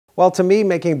Well, to me,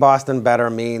 making Boston better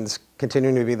means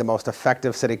continuing to be the most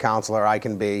effective city councilor I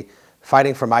can be,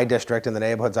 fighting for my district and the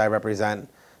neighborhoods I represent,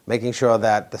 making sure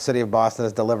that the city of Boston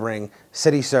is delivering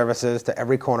city services to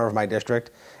every corner of my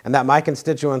district, and that my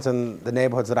constituents and the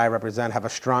neighborhoods that I represent have a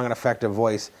strong and effective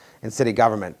voice in city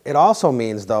government. It also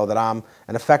means, though, that I'm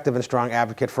an effective and strong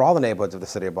advocate for all the neighborhoods of the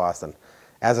city of Boston.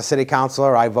 As a city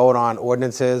councilor, I vote on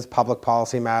ordinances, public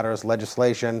policy matters,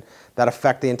 legislation that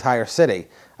affect the entire city.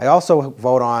 I also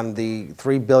vote on the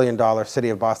 $3 billion City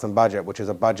of Boston budget, which is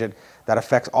a budget that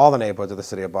affects all the neighborhoods of the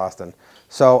city of Boston.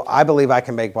 So I believe I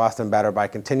can make Boston better by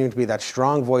continuing to be that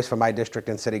strong voice for my district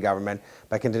and city government,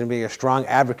 by continuing to be a strong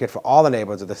advocate for all the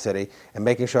neighborhoods of the city, and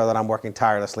making sure that I'm working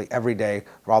tirelessly every day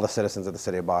for all the citizens of the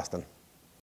city of Boston.